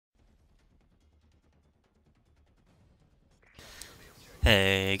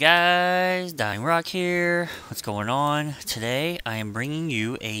Hey guys, Dyingrock here. What's going on? Today I am bringing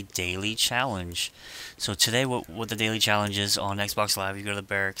you a daily challenge. So today what the daily challenge is on Xbox Live, you go to the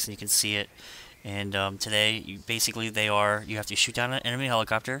barracks and you can see it. And today you have to shoot down an enemy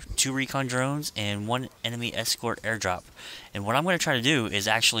helicopter, 2 recon drones, and 1 enemy escort airdrop. And what I'm going to try to do is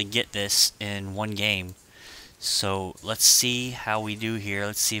actually get this in one game. So let's see how we do here.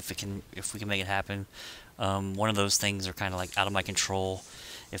 Let's see if we can make it happen. One of those things are kind of like out of my control.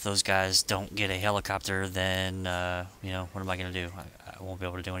 If those guys don't get a helicopter, then what am I gonna do? I won't be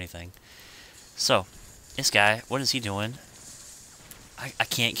able to do anything. So this guy, what is he doing? I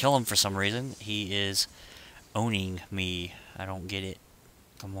can't kill him for some reason. He is owning me. I don't get it.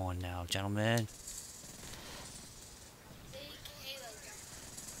 Come on now, gentlemen.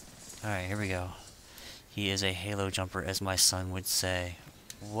 Alright, here we go. He is a halo jumper, as my son would say.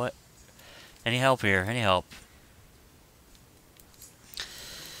 What? Any help here? Any help?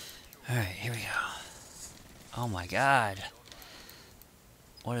 Alright, here we go. Oh my god.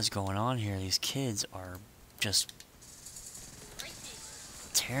 What is going on here? These kids are just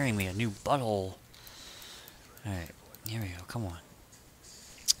tearing me a new butthole. Alright, here we go. Come on.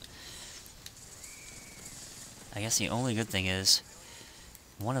 I guess the only good thing is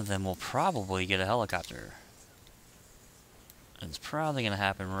one of them will probably get a helicopter. It's probably going to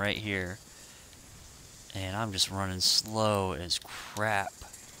happen right here. And I'm just running slow as crap.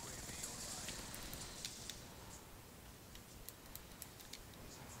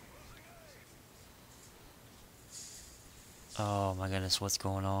 Oh my goodness, what's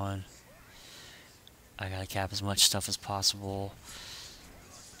going on? I gotta cap as much stuff as possible,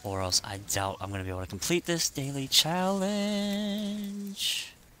 or else I doubt I'm gonna be able to complete this daily challenge.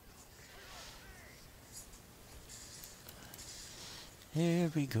 Here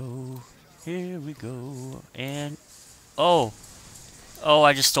we go. Here we go. And oh,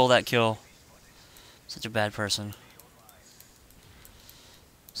 I just stole that kill. Such a bad person.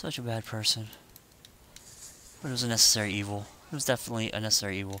 Such a bad person. But it was a necessary evil. It was definitely a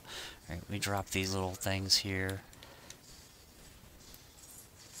necessary evil. Alright, let me drop these little things here.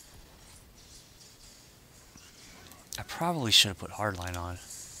 I probably should have put hardline on,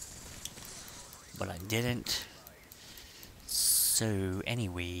 but I didn't. So,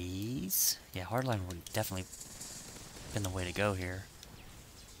 anyways, yeah, hardline would definitely been the way to go here.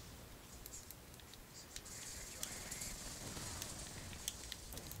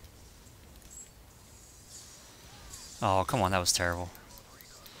 Oh, come on, that was terrible.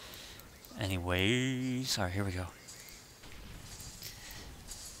 Anyways, alright, here we go.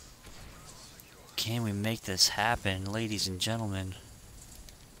 Can we make this happen, ladies and gentlemen?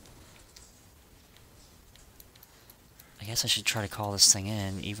 I guess I should try to call this thing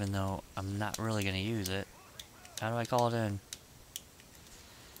in, even though I'm not really going to use it. How do I call it in?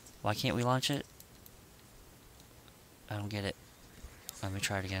 Why can't we launch it? I don't get it. Let me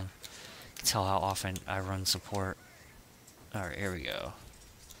try it again. You can tell how often I run support. Alright, here we go.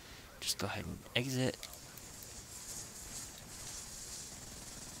 Just go ahead and exit.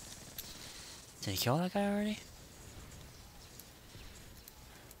 Did he kill that guy already?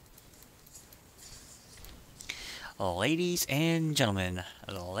 Ladies and gentlemen.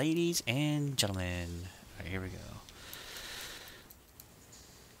 Ladies and gentlemen. Alright, here we go.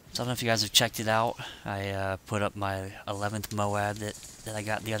 So I don't know if you guys have checked it out. I put up my 11th Moab that I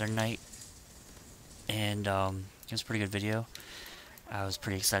got the other night. And it was a pretty good video. I was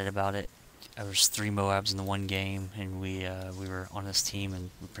pretty excited about it. There was 3 Moabs in the one game, and we were on this team,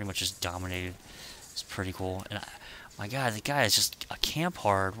 and we pretty much just dominated. It's pretty cool. And my God, the guy is just a camp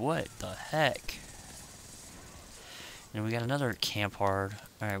hard. What the heck? And we got another camp hard.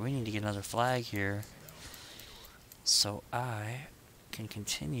 Alright, we need to get another flag here, so I can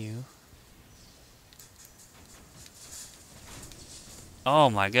continue. Oh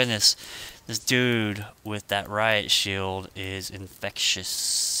my goodness. This dude with that riot shield is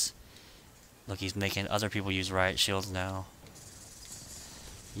infectious. Look, he's making other people use riot shields now.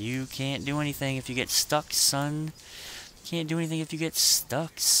 You can't do anything if you get stuck, son. You can't do anything if you get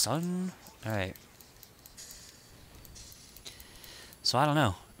stuck, son. Alright. So I don't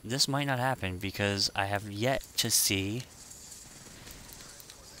know. This might not happen because I have yet to see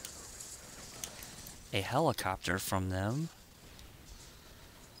a helicopter from them.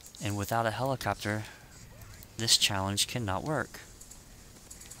 And without a helicopter, this challenge cannot work.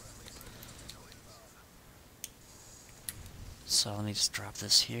 So let me just drop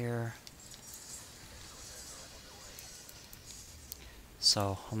this here.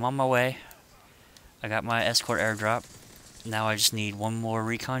 So I'm on my way. I got my escort airdrop. Now I just need one more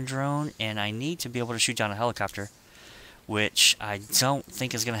recon drone, and I need to be able to shoot down a helicopter, which I don't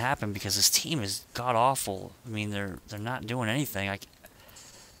think is going to happen because this team is god-awful. I mean, they're not doing anything.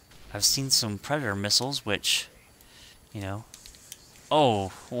 I've seen some Predator missiles, which, you know...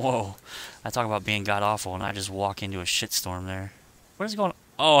 Oh, whoa. I talk about being god-awful, and I just walk into a shitstorm there. What is going on?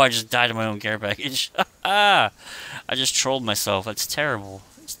 Oh, I just died in my own care package. I just trolled myself. That's terrible.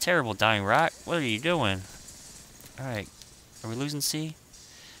 It's terrible, Dyingrock. What are you doing? Alright. Are we losing C?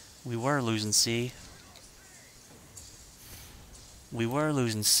 We were losing C. We were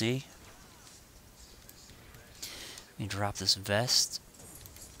losing C. Let me drop this vest.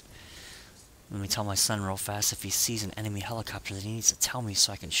 Let me tell my son real fast if he sees an enemy helicopter that he needs to tell me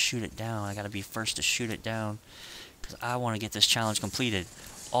so I can shoot it down. I gotta be first to shoot it down. Because I want to get this challenge completed.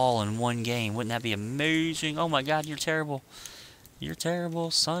 All in one game. Wouldn't that be amazing? Oh my god, you're terrible. You're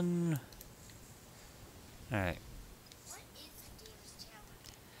terrible, son. Alright.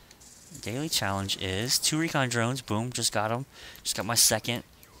 Daily challenge is 2 recon drones. Boom, just got them. Just got my second.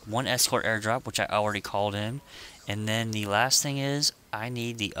 1 escort airdrop, which I already called in. And then the last thing is, I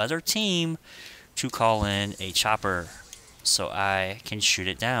need the other team to call in a chopper so I can shoot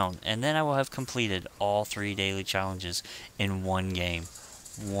it down. And then I will have completed all 3 daily challenges in one game.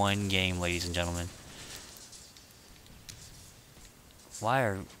 One game, ladies and gentlemen. Why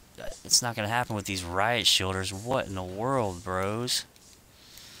are... It's not going to happen with these riot shielders. What in the world, bros?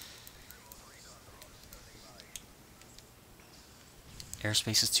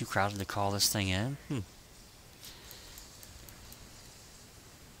 Airspace is too crowded to call this thing in.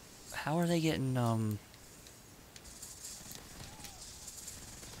 How are they getting, I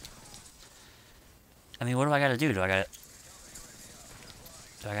mean, what do I gotta do? Do I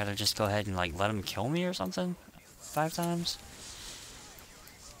gotta just go ahead and, like, let them kill me or something? 5 times?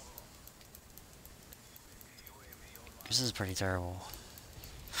 This is pretty terrible.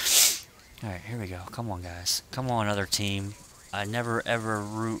 Alright, here we go. Come on, guys. Come on, other team. I never ever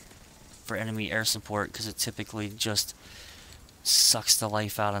root for enemy air support because it typically just sucks the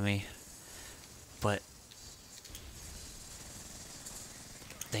life out of me. But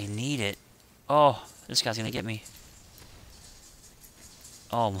they need it. Oh, this guy's gonna get me.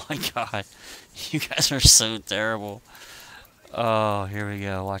 Oh my god. You guys are so terrible. Oh, here we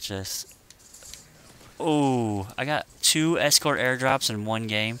go. Watch this. Oh, I got 2 escort airdrops in one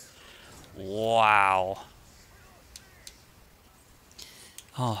game. Wow.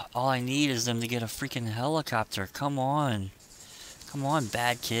 Oh, all I need is them to get a freaking helicopter. Come on. Come on,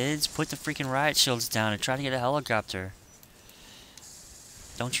 bad kids. Put the freaking riot shields down and try to get a helicopter.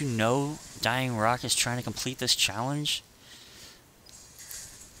 Don't you know Dyingrock is trying to complete this challenge?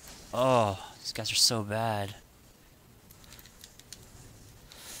 Oh, these guys are so bad.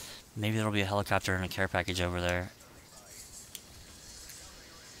 Maybe there'll be a helicopter and a care package over there.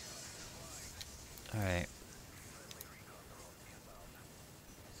 Alright.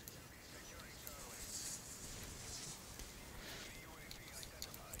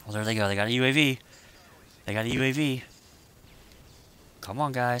 Well, there they go. They got a UAV. They got a UAV. Come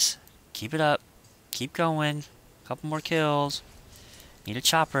on, guys. Keep it up. Keep going. A couple more kills. Need a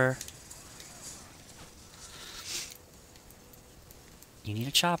chopper. You need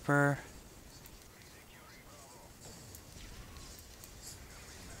a chopper.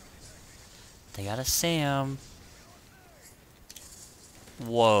 They got a Sam.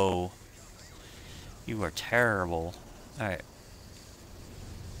 Whoa. You are terrible. Alright.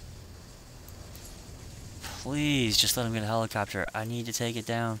 Please, just let him get a helicopter. I need to take it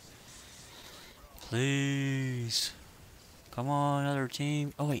down. Please. Come on, other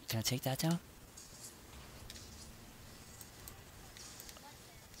team. Oh, wait. Can I take that down?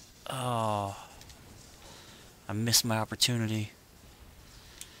 Oh. I missed my opportunity.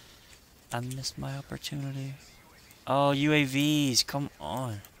 I missed my opportunity. Oh, UAVs. Come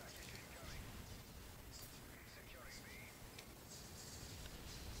on.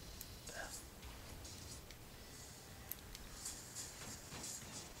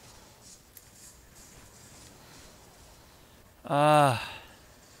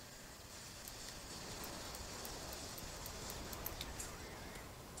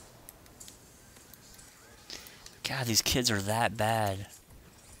 God, these kids are that bad.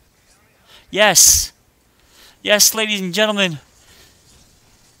 Yes! Yes, ladies and gentlemen.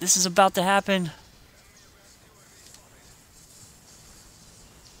 This is about to happen.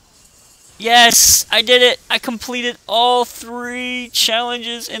 Yes! I did it! I completed all 3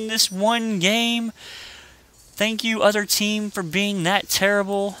 challenges in this one game. Thank you, other team, for being that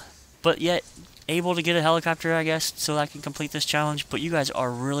terrible, but yet able to get a helicopter, I guess, so I can complete this challenge. But you guys are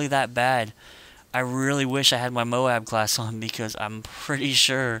really that bad. I really wish I had my Moab class on because I'm pretty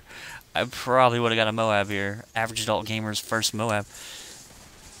sure I probably would have got a Moab here. Average Adult Gamer's first Moab.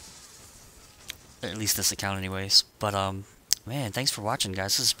 At least this account anyways. But, man, thanks for watching,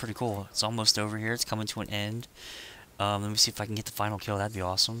 guys. This is pretty cool. It's almost over here. It's coming to an end. Let me see if I can get the final kill. That'd be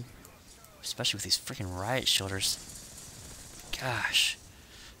awesome. Especially with these freaking riot shielders. Gosh.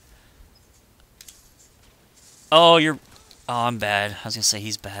 Oh, you're... Oh, I'm bad. I was gonna say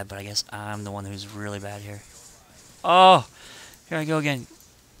he's bad, but I guess I'm the one who's really bad here. Oh! Here I go again.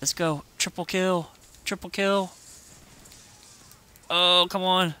 Let's go. Triple kill. Triple kill. Oh, come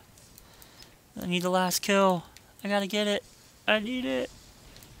on. I need the last kill. I gotta get it. I need it.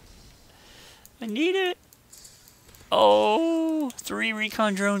 I need it. Oh, 3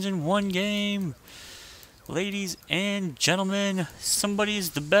 recon drones in 1 game. Ladies and gentlemen,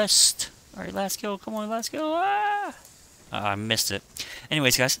 somebody's the best. Alright, last kill. Come on, last kill. Ah! I missed it.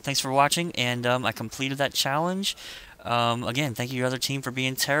 Anyways, guys, thanks for watching, and I completed that challenge. Again, thank you to your other team for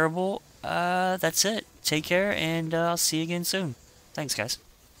being terrible. That's it. Take care, and I'll see you again soon. Thanks, guys.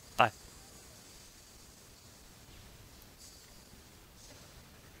 Bye.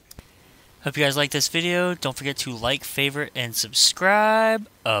 Hope you guys like this video. Don't forget to like, favorite, and subscribe.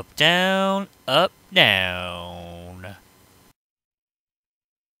 Up, down, up, down.